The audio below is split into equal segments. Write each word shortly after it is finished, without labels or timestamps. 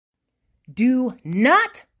Do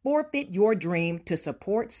not forfeit your dream to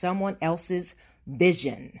support someone else's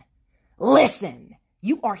vision. Listen,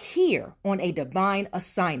 you are here on a divine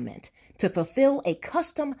assignment to fulfill a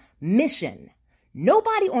custom mission.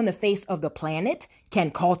 Nobody on the face of the planet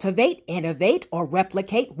can cultivate, innovate, or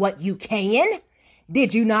replicate what you can.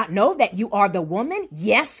 Did you not know that you are the woman?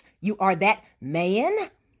 Yes, you are that man.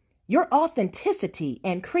 Your authenticity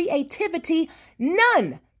and creativity,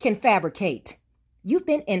 none can fabricate. You've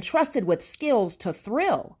been entrusted with skills to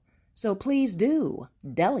thrill, so please do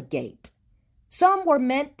delegate. Some were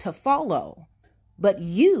meant to follow, but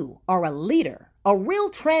you are a leader, a real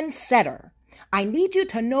trendsetter. I need you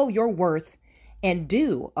to know your worth and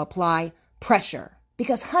do apply pressure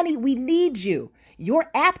because, honey, we need you.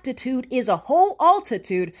 Your aptitude is a whole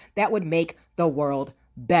altitude that would make the world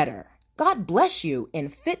better. God bless you in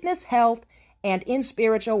fitness, health, and in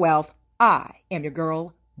spiritual wealth. I am your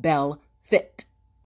girl, Belle Fit.